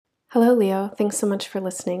Hello, Leo. Thanks so much for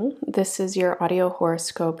listening. This is your audio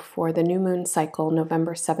horoscope for the new moon cycle,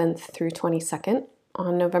 November 7th through 22nd.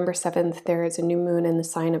 On November 7th, there is a new moon in the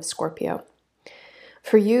sign of Scorpio.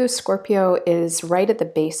 For you, Scorpio is right at the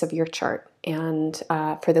base of your chart. And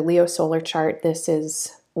for the Leo solar chart, this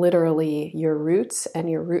is literally your roots and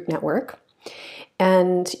your root network.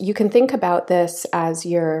 And you can think about this as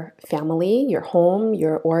your family, your home,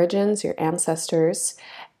 your origins, your ancestors,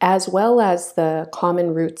 as well as the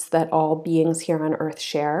common roots that all beings here on Earth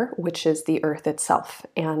share, which is the Earth itself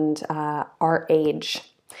and our age.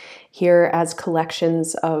 Here as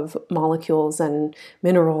collections of molecules and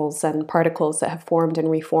minerals and particles that have formed and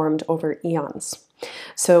reformed over eons.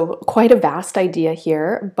 So quite a vast idea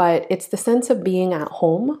here, but it's the sense of being at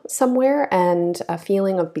home somewhere and a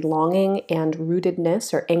feeling of belonging and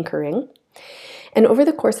rootedness or anchoring. And over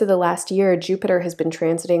the course of the last year, Jupiter has been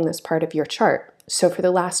transiting this part of your chart. So for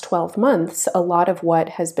the last 12 months, a lot of what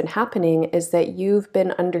has been happening is that you've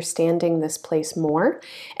been understanding this place more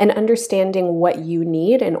and understanding what you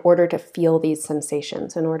need in order to feel these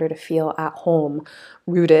sensations, in order to feel at home,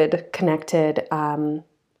 rooted, connected,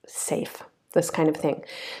 safe. This kind of thing.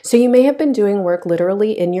 So you may have been doing work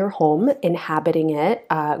literally in your home, inhabiting it,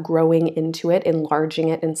 growing into it, enlarging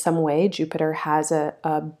it in some way. Jupiter has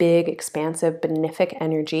a big, expansive, benefic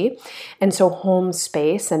energy. And so home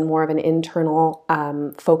space and more of an internal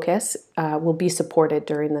focus will be supported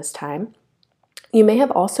during this time. You may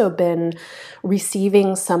have also been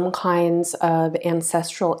receiving some kinds of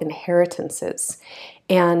ancestral inheritances.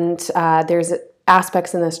 And there's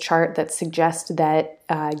aspects in this chart that suggest that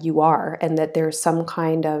you are, and that there's some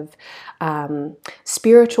kind of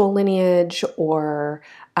spiritual lineage or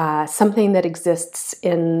something that exists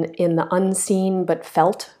in the unseen but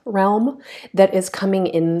felt realm that is coming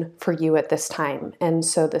in for you at this time. And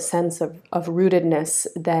so the sense of rootedness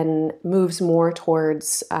then moves more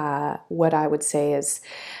towards what I would say is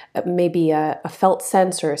maybe a felt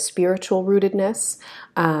sense or a spiritual rootedness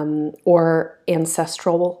or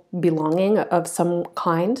ancestral belonging of some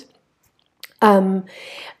kind.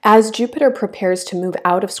 As Jupiter prepares to move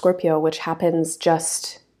out of Scorpio, which happens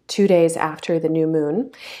just 2 days after the new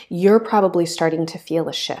moon, you're probably starting to feel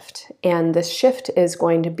a shift. And this shift is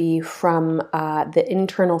going to be from the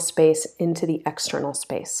internal space into the external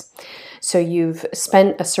space. So you've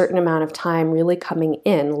spent a certain amount of time really coming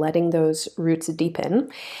in, letting those roots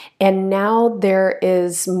deepen. And now there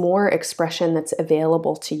is more expression that's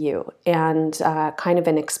available to you and kind of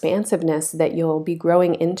an expansiveness that you'll be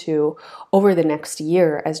growing into over the next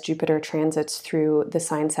year as Jupiter transits through the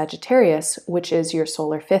sign Sagittarius, which is your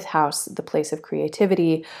solar fifth house, the place of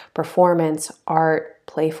creativity, performance, art,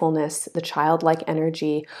 playfulness, the childlike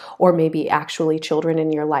energy, or maybe actually children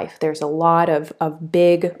in your life. There's a lot of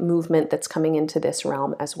big movement that's coming into this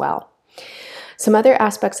realm as well. Some other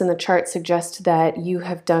aspects in the chart suggest that you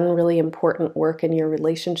have done really important work in your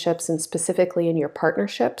relationships and specifically in your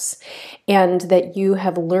partnerships, and that you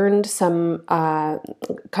have learned some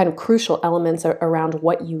kind of crucial elements around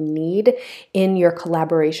what you need in your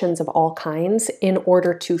collaborations of all kinds in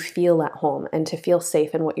order to feel at home and to feel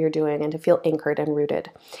safe in what you're doing and to feel anchored and rooted.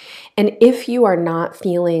 And if you are not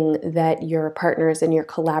feeling that your partners and your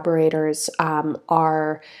collaborators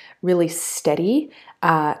are really steady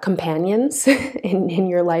companions in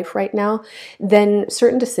your life right now, then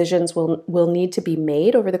certain decisions will need to be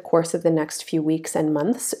made over the course of the next few weeks and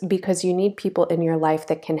months, because you need people in your life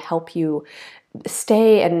that can help you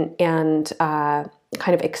stay and kind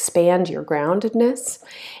of expand your groundedness,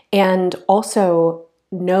 and also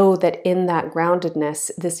know that in that groundedness,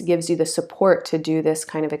 this gives you the support to do this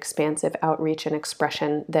kind of expansive outreach and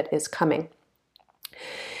expression that is coming.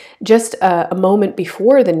 Just a moment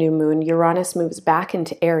before the new moon, Uranus moves back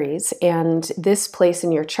into Aries, and this place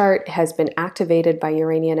in your chart has been activated by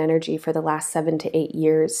Uranian energy for the last 7 to 8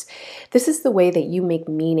 years. This is the way that you make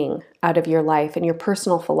meaning out of your life and your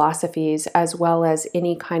personal philosophies, as well as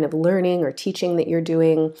any kind of learning or teaching that you're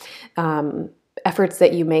doing, efforts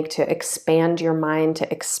that you make to expand your mind,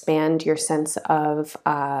 to expand your sense of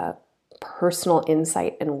personal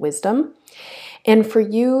insight and wisdom. And for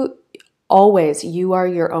you, always, you are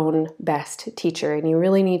your own best teacher, and you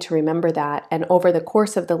really need to remember that. And over the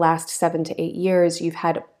course of the last 7 to 8 years, you've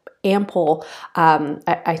had ample,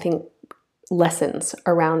 I think, lessons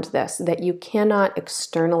around this, that you cannot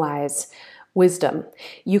externalize wisdom.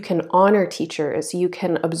 You can honor teachers, you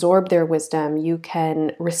can absorb their wisdom, you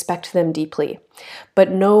can respect them deeply.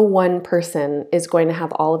 But no one person is going to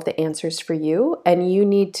have all of the answers for you, and you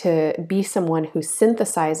need to be someone who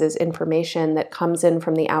synthesizes information that comes in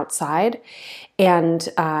from the outside and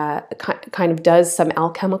kind of does some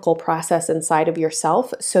alchemical process inside of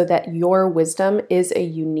yourself so that your wisdom is a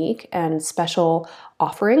unique and special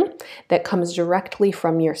offering that comes directly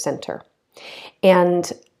from your center.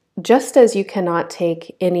 And just as you cannot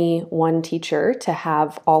take any one teacher to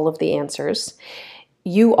have all of the answers,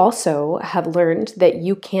 you also have learned that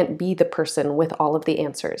you can't be the person with all of the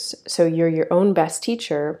answers. So you're your own best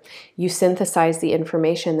teacher. You synthesize the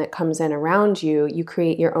information that comes in around you. You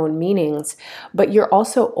create your own meanings, but you're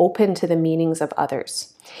also open to the meanings of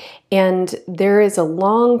others. And there is a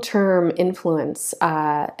long-term influence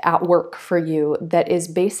at work for you that is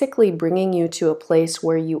basically bringing you to a place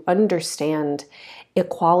where you understand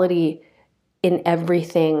equality in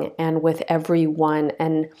everything and with everyone,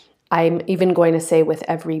 and I'm even going to say with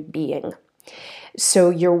every being. So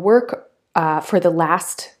your work for the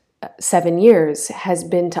last 7 years has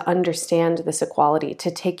been to understand this equality, to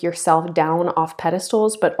take yourself down off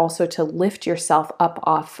pedestals, but also to lift yourself up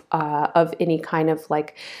off of any kind of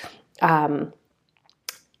like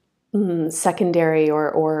secondary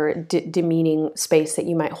or demeaning space that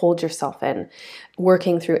you might hold yourself in,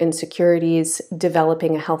 working through insecurities,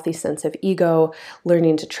 developing a healthy sense of ego,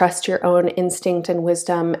 learning to trust your own instinct and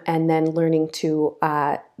wisdom, and then learning to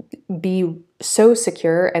be so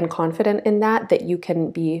secure and confident in that you can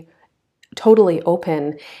be totally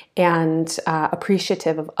open and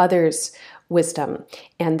appreciative of others' wisdom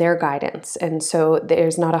and their guidance. And so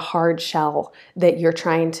there's not a hard shell that you're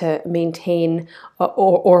trying to maintain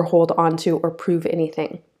or hold on to or prove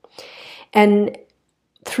anything. And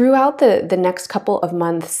throughout the next couple of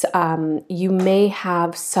months, you may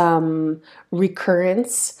have some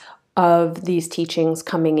recurrence of these teachings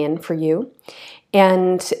coming in for you.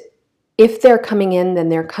 And if they're coming in, then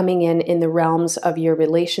they're coming in the realms of your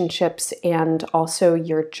relationships and also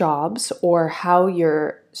your jobs, or how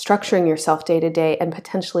you're structuring yourself day to day, and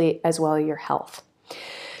potentially as well your health.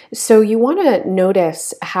 So you want to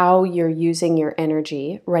notice how you're using your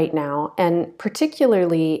energy right now, and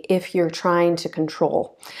particularly if you're trying to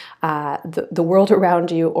control the world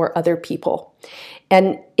around you or other people.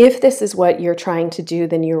 And if this is what you're trying to do,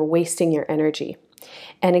 then you're wasting your energy.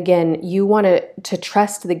 And again, you want to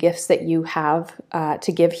trust the gifts that you have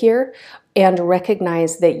to give here, and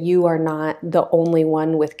recognize that you are not the only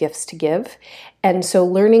one with gifts to give. And so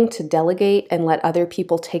learning to delegate and let other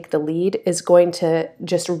people take the lead is going to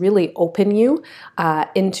just really open you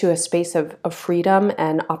into a space of freedom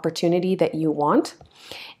and opportunity that you want.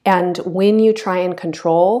 And when you try and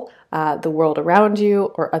control the world around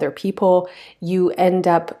you or other people, you end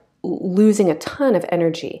up losing a ton of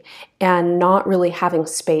energy and not really having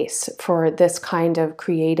space for this kind of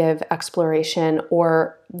creative exploration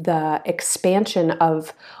or the expansion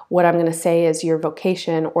of what I'm going to say is your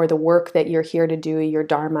vocation or the work that you're here to do, your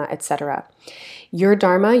dharma, etc. Your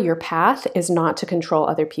dharma, your path, is not to control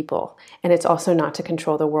other people, and it's also not to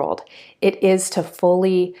control the world. It is to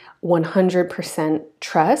fully 100%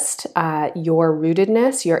 trust your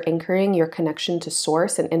rootedness, your anchoring, your connection to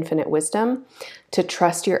source and infinite wisdom, to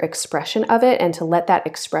trust your expression of it, and to let that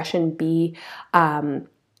expression be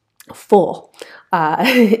full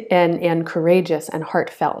and courageous and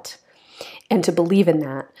heartfelt, and to believe in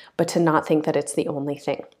that, but to not think that it's the only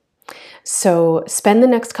thing. So spend the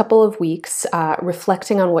next couple of weeks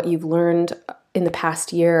reflecting on what you've learned in the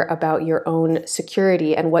past year about your own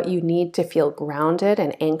security and what you need to feel grounded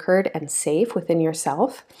and anchored and safe within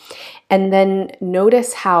yourself. And then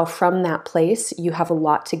notice how from that place you have a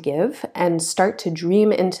lot to give, and start to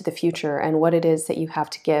dream into the future and what it is that you have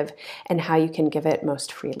to give and how you can give it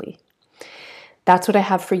most freely. That's what I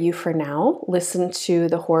have for you for now. Listen to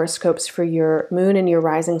the horoscopes for your moon and your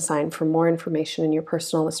rising sign for more information in your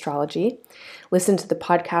personal astrology. Listen to the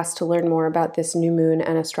podcast to learn more about this new moon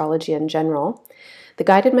and astrology in general. The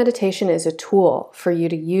guided meditation is a tool for you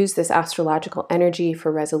to use this astrological energy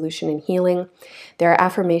for resolution and healing. There are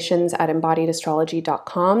affirmations at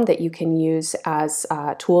embodiedastrology.com that you can use as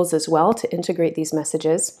tools as well to integrate these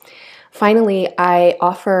messages. Finally, I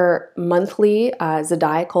offer monthly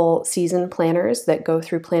zodiacal season planners that go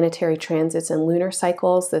through planetary transits and lunar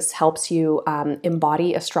cycles. This helps you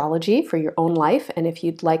embody astrology for your own life. And if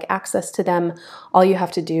you'd like access to them, all you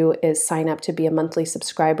have to do is sign up to be a monthly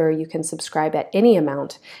subscriber. You can subscribe at any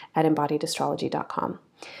amount at embodiedastrology.com.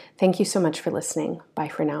 Thank you so much for listening. Bye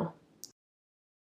for now.